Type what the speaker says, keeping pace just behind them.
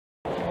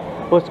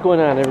What's going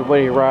on,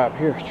 everybody? Rob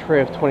here,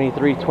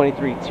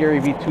 Trev2323,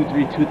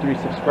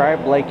 TREV2323.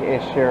 Subscribe, like, and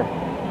share.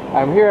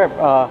 I'm here at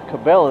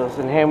Cabelas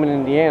in Hammond,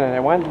 Indiana, and I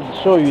wanted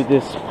to show you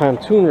this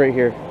pontoon right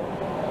here.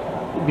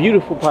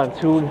 Beautiful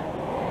pontoon,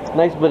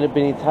 nice bit of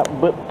bini top,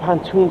 but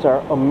pontoons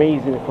are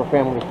amazing for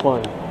family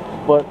fun.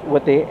 But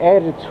what they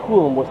added to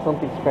them was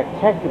something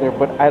spectacular,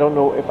 but I don't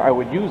know if I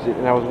would use it,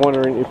 and I was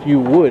wondering if you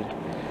would.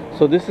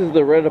 So this is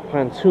the red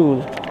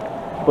pontoon,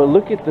 but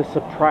look at the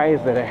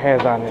surprise that it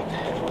has on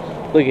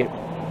it. Look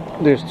at,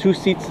 there's two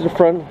seats in the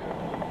front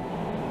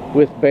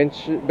with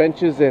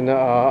benches and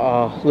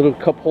little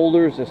cup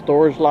holders and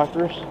storage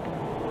lockers.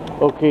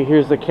 Okay,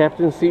 here's the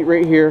captain's seat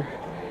right here,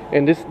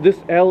 and this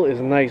L is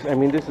nice. I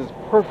mean, this is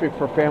perfect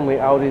for family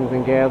outings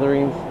and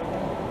gatherings.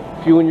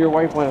 If you and your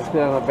wife want to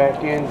sit on the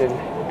back end,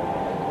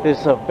 and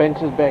there's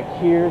benches back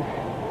here,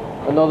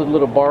 another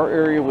little bar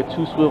area with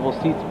two swivel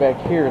seats back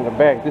here in the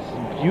back. This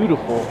is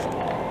beautiful.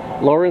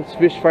 Lawrence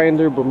fish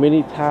finder, but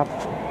mini top.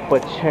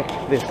 But check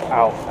this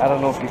out. I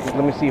don't know if you can,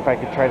 let me see if I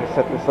can try to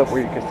set this up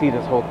where you can see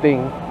this whole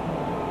thing.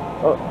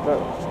 Oh, no.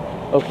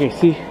 Okay,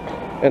 see?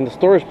 And the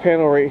storage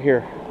panel right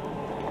here.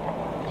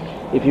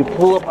 If you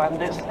pull up on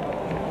this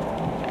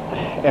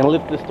and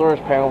lift the storage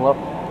panel up,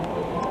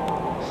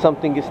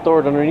 something gets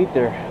stored underneath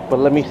there. But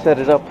let me set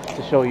it up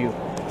to show you.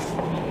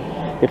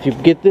 If you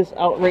get this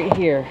out right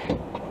here,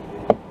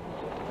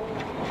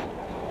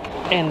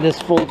 and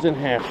this folds in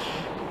half,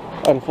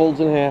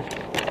 unfolds in half,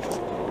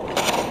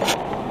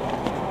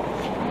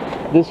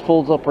 this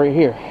folds up right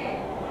here.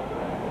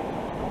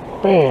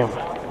 Bam!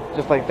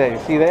 Just like that. You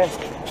see that?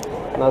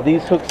 Now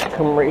these hooks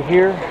come right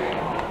here.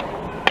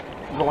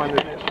 Go under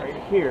this right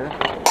here.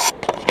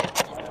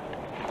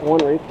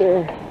 One right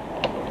there.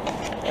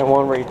 And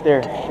one right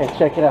there. And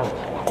check it out.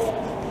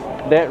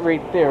 That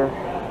right there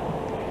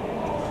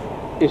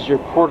is your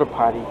porta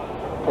potty.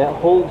 That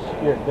holds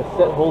your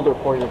cassette holder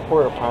for your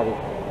porta potty.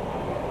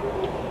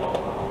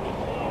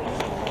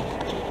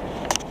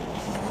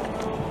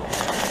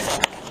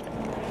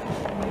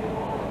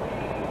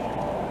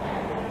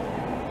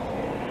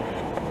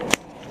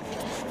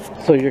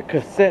 So your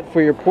cassette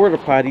for your porta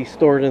potty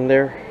stored in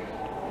there,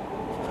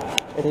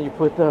 and then you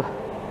put the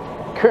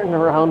curtain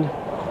around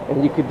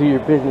and you could do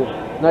your business.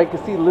 Now I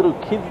can see little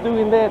kids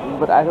doing that,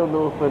 but I don't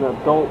know if an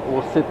adult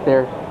will sit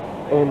there.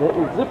 And it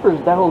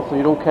zippers down so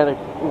you don't kind of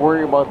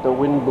worry about the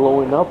wind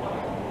blowing up,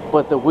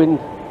 but the wind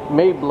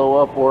may blow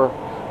up, or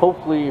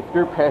hopefully if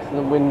you're passing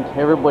the wind,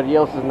 everybody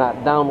else is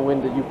not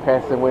downwind that you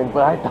pass the wind.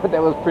 But I thought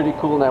that was pretty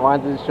cool, and I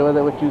wanted to share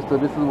that with you. So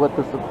this is what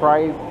the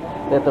surprise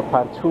that the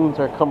pontoons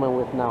are coming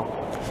with now.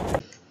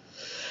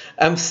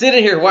 I'm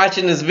sitting here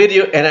watching this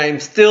video and I'm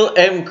still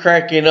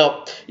cracking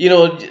up. You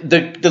know,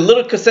 the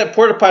little cassette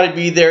porta potty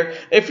be there.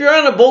 If you're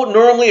on a boat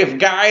normally, if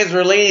guys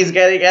or ladies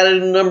got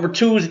number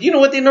twos, you know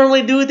what they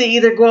normally do? They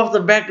either go off the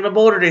back of the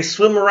boat or they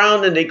swim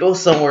around and they go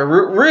somewhere.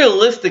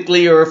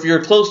 Realistically, or if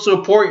you're close to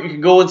a port, you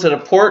can go into the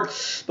port.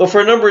 But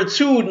for number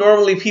two,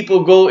 normally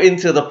people go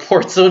into the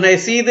port. So when I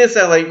see this,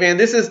 I'm like, man,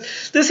 this has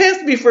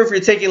to be for if you're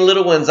taking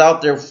little ones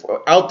out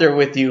there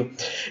with you.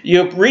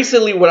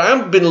 Recently, what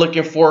I've been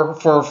looking for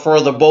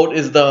the boat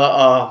is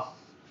the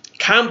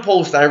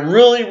compost. I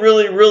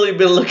really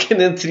been looking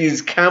into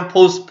these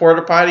compost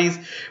porta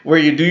potties where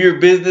you do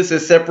your business. It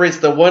separates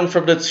the one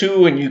from the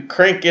two and you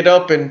crank it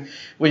up, and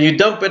when you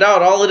dump it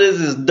out, all it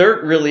is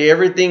dirt. Really,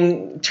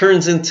 everything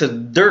turns into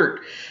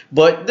dirt.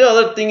 But the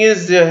other thing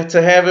is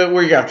to have it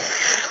where you got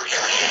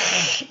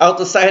out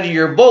the side of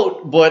your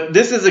boat. But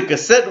this is a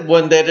cassette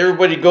one that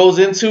everybody goes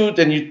into.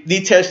 Then you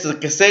detach the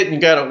cassette and you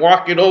got to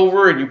walk it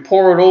over and you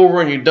pour it over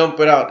and you dump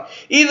it out.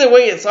 Either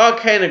way, it's all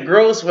kind of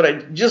gross, but I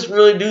just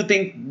really do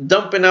think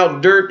dumping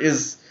out dirt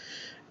is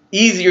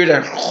easier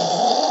than,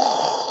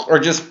 or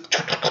just,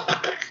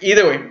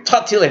 either way.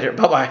 Talk to you later.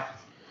 Bye-bye.